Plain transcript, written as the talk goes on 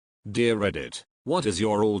Dear Reddit, what is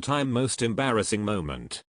your all-time most embarrassing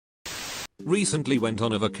moment? Recently went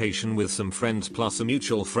on a vacation with some friends plus a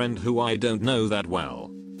mutual friend who I don't know that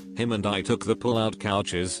well. Him and I took the pull-out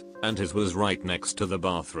couches, and his was right next to the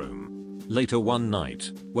bathroom. Later one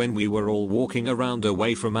night, when we were all walking around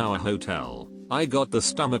away from our hotel, I got the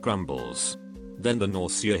stomach rumbles. Then the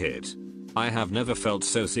nausea hit. I have never felt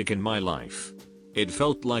so sick in my life. It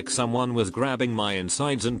felt like someone was grabbing my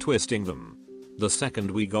insides and twisting them. The second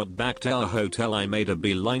we got back to our hotel I made a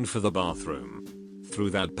beeline for the bathroom. Through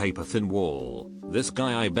that paper-thin wall, this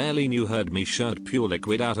guy I barely knew heard me shirt pure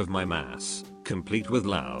liquid out of my mass, complete with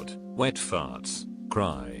loud, wet farts,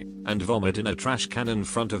 cry, and vomit in a trash can in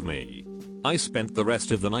front of me. I spent the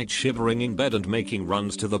rest of the night shivering in bed and making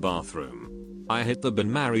runs to the bathroom. I hit the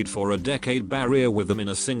been married for a decade barrier with them in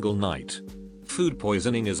a single night. Food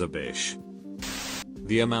poisoning is a bish.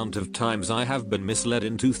 The amount of times I have been misled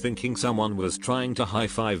into thinking someone was trying to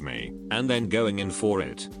high-five me, and then going in for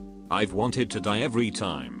it. I've wanted to die every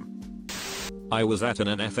time. I was at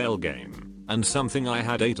an NFL game, and something I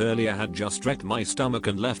had ate earlier had just wrecked my stomach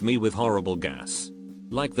and left me with horrible gas.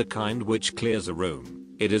 Like the kind which clears a room,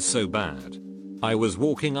 it is so bad. I was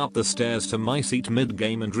walking up the stairs to my seat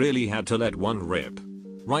mid-game and really had to let one rip.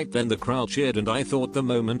 Right then the crowd cheered and I thought the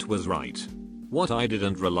moment was right. What I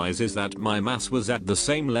didn't realize is that my mass was at the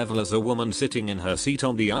same level as a woman sitting in her seat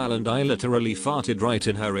on the aisle and I literally farted right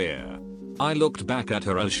in her ear. I looked back at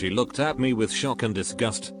her as she looked at me with shock and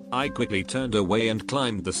disgust. I quickly turned away and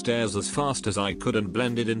climbed the stairs as fast as I could and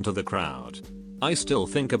blended into the crowd. I still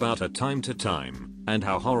think about her time to time, and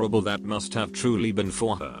how horrible that must have truly been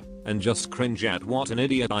for her, and just cringe at what an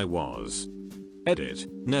idiot I was. Edit,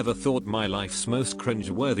 never thought my life's most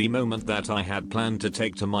cringe-worthy moment that I had planned to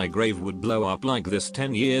take to my grave would blow up like this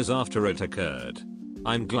 10 years after it occurred.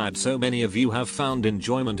 I'm glad so many of you have found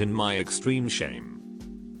enjoyment in my extreme shame.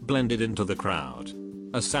 Blended into the crowd.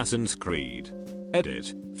 Assassin's Creed.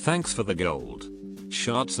 Edit, thanks for the gold.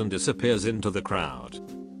 Sharts and disappears into the crowd.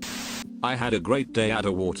 I had a great day at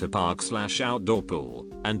a water park / outdoor pool,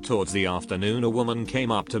 and towards the afternoon a woman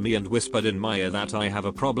came up to me and whispered in my ear that I have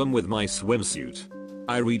a problem with my swimsuit.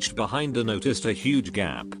 I reached behind and noticed a huge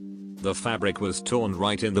gap. The fabric was torn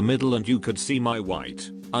right in the middle and you could see my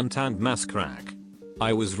white, untanned mass crack.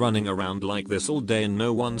 I was running around like this all day and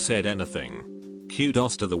no one said anything.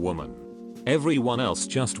 Kudos to the woman. Everyone else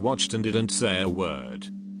just watched and didn't say a word.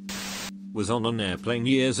 Was on an airplane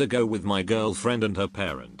years ago with my girlfriend and her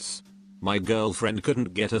parents. My girlfriend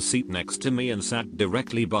couldn't get a seat next to me and sat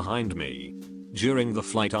directly behind me. During the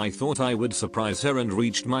flight I thought I would surprise her and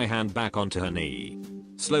reached my hand back onto her knee.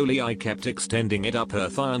 Slowly I kept extending it up her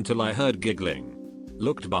thigh until I heard giggling.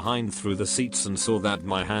 Looked behind through the seats and saw that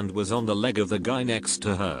my hand was on the leg of the guy next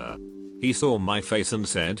to her. He saw my face and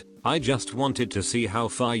said, "I just wanted to see how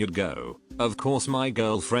far you'd go." Of course my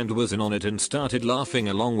girlfriend was in on it and started laughing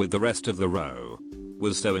along with the rest of the row.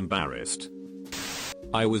 Was so embarrassed.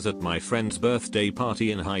 I was at my friend's birthday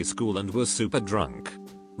party in high school and was super drunk.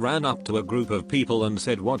 Ran up to a group of people and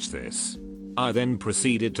said, "Watch this." I then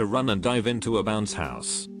proceeded to run and dive into a bounce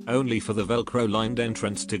house, only for the velcro lined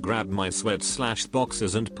entrance to grab my sweats /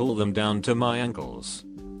 boxers and pull them down to my ankles.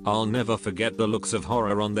 I'll never forget the looks of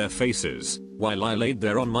horror on their faces, while I laid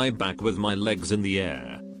there on my back with my legs in the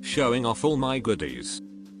air, showing off all my goodies.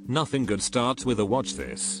 Nothing good starts with a watch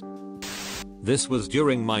this. This was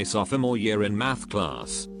during my sophomore year in math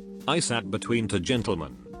class. I sat between two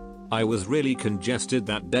gentlemen. I was really congested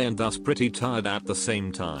that day and thus pretty tired at the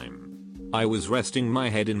same time. I was resting my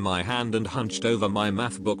head in my hand and hunched over my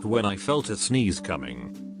math book when I felt a sneeze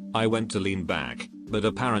coming. I went to lean back, but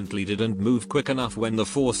apparently didn't move quick enough when the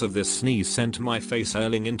force of this sneeze sent my face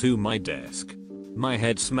hurling into my desk. My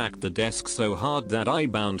head smacked the desk so hard that I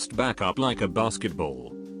bounced back up like a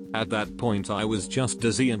basketball. At that point I was just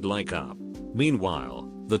dizzy and like up.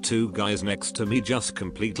 Meanwhile, the two guys next to me just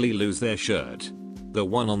completely lose their shirt. The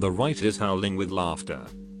one on the right is howling with laughter.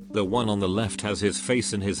 The one on the left has his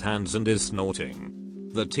face in his hands and is snorting.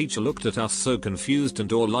 The teacher looked at us so confused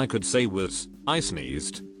and all I could say was, "I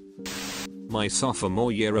sneezed." My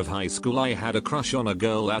sophomore year of high school I had a crush on a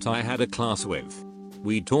girl that I had a class with.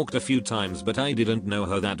 We talked a few times but I didn't know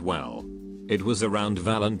her that well. It was around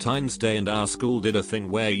Valentine's Day and our school did a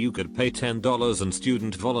thing where you could pay $10 and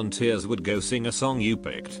student volunteers would go sing a song you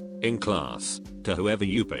picked, in class, to whoever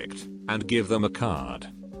you picked, and give them a card.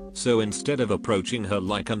 So instead of approaching her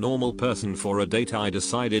like a normal person for a date I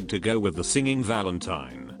decided to go with the singing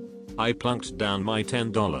Valentine. I plunked down my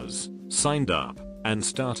 $10, signed up, and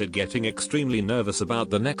started getting extremely nervous about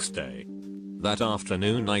the next day. That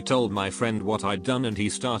afternoon I told my friend what I'd done and he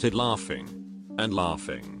started laughing. And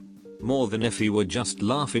laughing. more than if he were just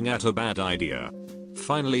laughing at a bad idea.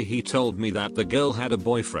 Finally he told me that the girl had a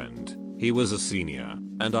boyfriend, he was a senior,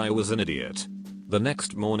 and I was an idiot. The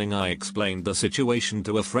next morning I explained the situation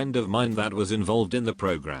to a friend of mine that was involved in the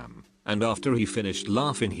program, and after he finished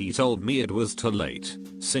laughing he told me it was too late,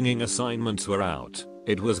 singing assignments were out,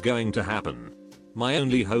 it was going to happen. My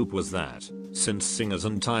only hope was that, since singers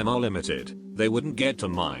and time are limited, they wouldn't get to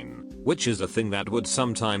mine, which is a thing that would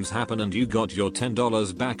sometimes happen, and you got your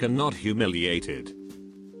 $10 back and not humiliated.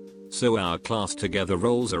 So our class together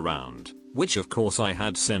rolls around, which of course I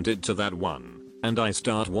had sent it to that one, and I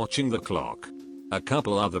start watching the clock. A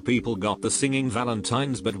couple other people got the singing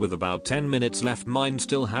Valentines, but with about 10 minutes left mine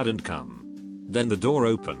still hadn't come. Then the door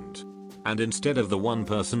opened, and instead of the one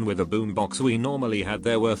person with a boombox we normally had,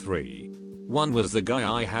 there were three. One was the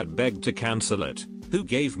guy I had begged to cancel it, who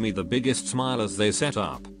gave me the biggest smile as they set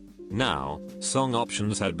up. Now, song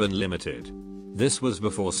options had been limited. This was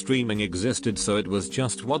before streaming existed, so it was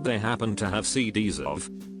just what they happened to have CDs of.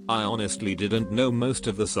 I honestly didn't know most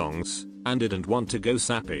of the songs, and didn't want to go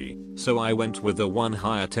sappy, so I went with the one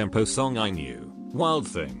higher tempo song I knew, Wild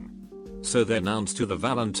Thing. So they announced who the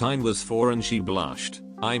Valentine was for and she blushed,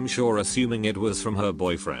 I'm sure assuming it was from her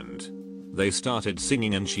boyfriend. They started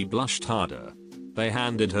singing and she blushed harder. They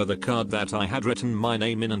handed her the card that I had written my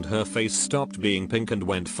name in and her face stopped being pink and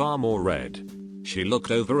went far more red. She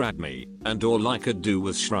looked over at me, and all I could do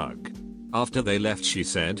was shrug. After they left she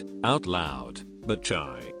said, out loud, but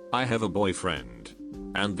Chai, I have a boyfriend.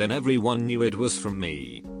 And then everyone knew it was from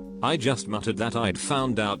me. I just muttered that I'd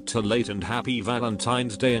found out too late and happy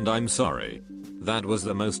Valentine's Day and I'm sorry. That was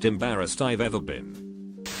the most embarrassed I've ever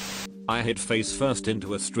been. I hit face first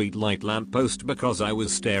into a streetlight lamppost because I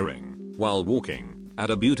was staring, while walking, at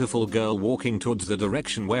a beautiful girl walking towards the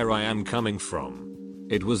direction where I am coming from.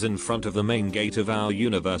 It was in front of the main gate of our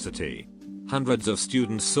university. Hundreds of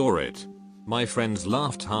students saw it. My friends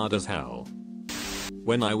laughed hard as hell.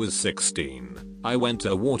 When I was 16, I went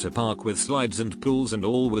to a water park with slides and pools and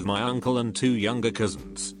all with my uncle and two younger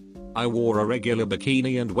cousins. I wore a regular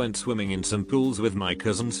bikini and went swimming in some pools with my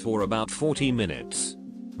cousins for about 40 minutes.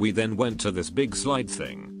 We then went to this big slide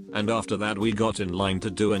thing, and after that we got in line to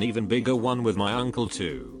do an even bigger one with my uncle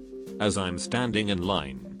too. As I'm standing in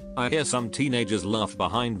line, I hear some teenagers laugh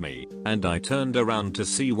behind me, and I turned around to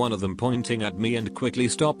see one of them pointing at me and quickly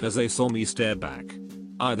stopped as they saw me stare back.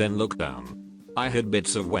 I then looked down. I had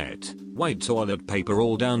bits of wet, white toilet paper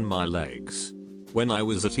all down my legs. When I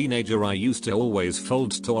was a teenager I used to always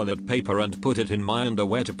fold toilet paper and put it in my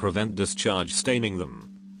underwear to prevent discharge staining them.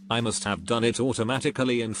 I must have done it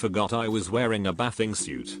automatically and forgot I was wearing a bathing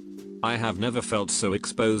suit. I have never felt so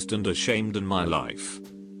exposed and ashamed in my life.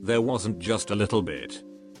 There wasn't just a little bit.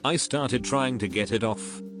 I started trying to get it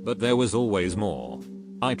off, but there was always more.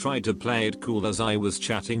 I tried to play it cool as I was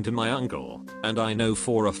chatting to my uncle, and I know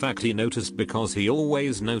for a fact he noticed because he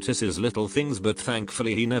always notices little things, but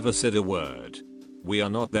thankfully he never said a word. We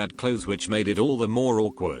are not that close, which made it all the more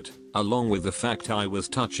awkward, along with the fact I was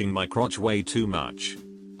touching my crotch way too much.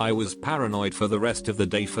 I was paranoid for the rest of the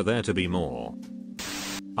day for there to be more.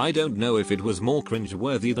 I don't know if it was more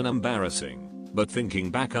cringe-worthy than embarrassing, but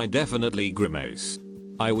thinking back I definitely grimace.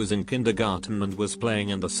 I was in kindergarten and was playing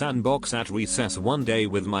in the sandbox at recess one day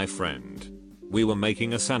with my friend. We were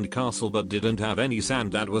making a sandcastle but didn't have any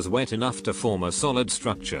sand that was wet enough to form a solid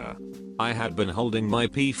structure. I had been holding my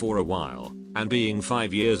pee for a while, and being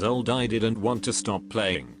 5 years old I didn't want to stop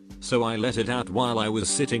playing, so I let it out while I was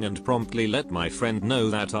sitting and promptly let my friend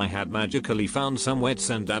know that I had magically found some wet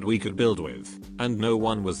sand that we could build with, and no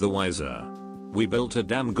one was the wiser. We built a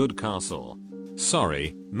damn good castle.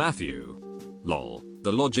 Sorry, Matthew. Lol.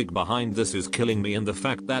 The logic behind this is killing me, and the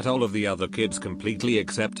fact that all of the other kids completely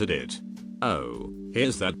accepted it. Oh,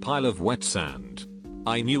 here's that pile of wet sand.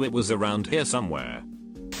 I knew it was around here somewhere.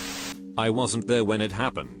 I wasn't there when it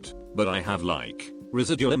happened, but I have like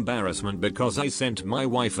residual embarrassment because I sent my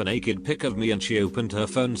wife a naked pic of me and she opened her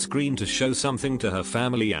phone screen to show something to her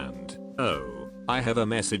family and, oh, I have a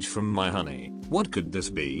message from my honey. What could this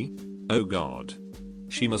be? Oh god.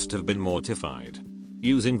 She must have been mortified.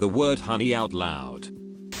 Using the word honey out loud.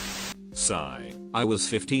 Sigh. I was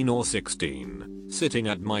 15 or 16, sitting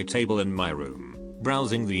at my table in my room,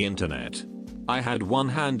 browsing the internet. I had one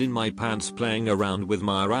hand in my pants playing around with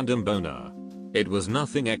my random boner. It was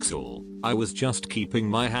nothing sexual, I was just keeping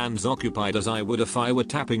my hands occupied as I would if I were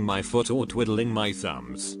tapping my foot or twiddling my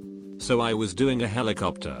thumbs. So I was doing a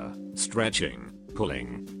helicopter, stretching,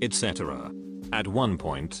 pulling, etc. At one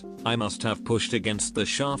point, I must have pushed against the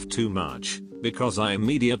shaft too much, because I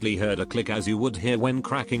immediately heard a click as you would hear when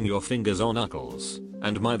cracking your fingers or knuckles,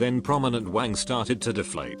 and my then prominent wang started to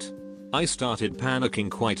deflate. I started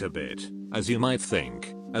panicking quite a bit, as you might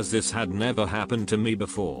think, as this had never happened to me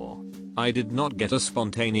before. I did not get a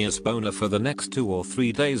spontaneous boner for the next 2 or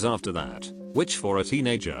 3 days after that, which for a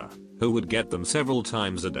teenager, who would get them several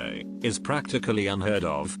times a day, is practically unheard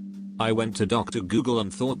of. I went to Dr. Google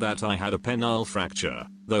and thought that I had a penile fracture,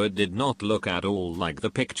 though it did not look at all like the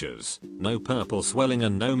pictures, no purple swelling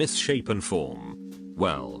and no misshapen form.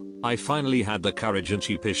 Well, I finally had the courage and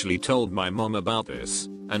sheepishly told my mom about this,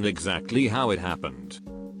 and exactly how it happened.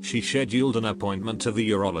 She scheduled an appointment to the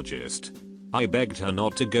urologist. I begged her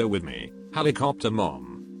not to go with me, helicopter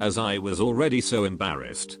mom, as I was already so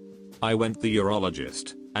embarrassed. I went to the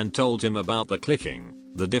urologist, and told him about the clicking,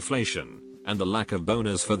 the deflation, and the lack of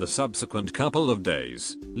boners for the subsequent couple of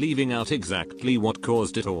days, leaving out exactly what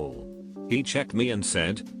caused it all. He checked me and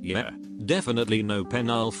said, yeah, definitely no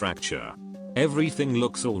penile fracture. Everything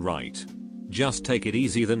looks alright. Just take it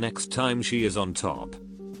easy the next time she is on top.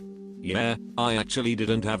 Yeah, I actually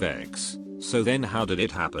didn't have X. So then how did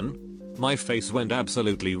it happen? My face went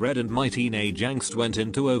absolutely red and my teenage angst went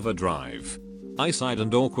into overdrive. I sighed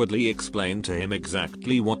and awkwardly explained to him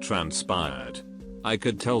exactly what transpired. I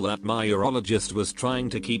could tell that my urologist was trying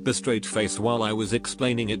to keep a straight face while I was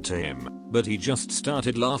explaining it to him, but he just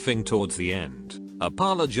started laughing towards the end,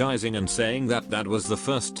 apologizing and saying that that was the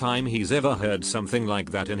first time he's ever heard something like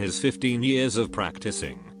that in his 15 years of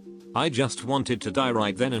practicing. I just wanted to die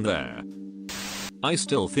right then and there. I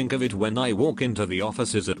still think of it when I walk into the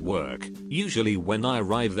offices at work. Usually when I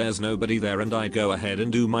arrive there's nobody there and I go ahead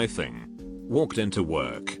and do my thing. Walked into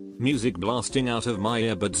work, music blasting out of my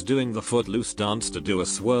earbuds, doing the footloose dance to do a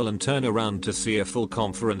swirl and turn around to see a full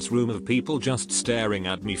conference room of people just staring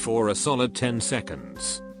at me for a solid 10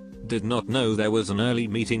 seconds. Did not know there was an early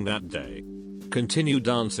meeting that day. Continue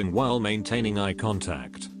dancing while maintaining eye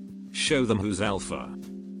contact. Show them who's alpha.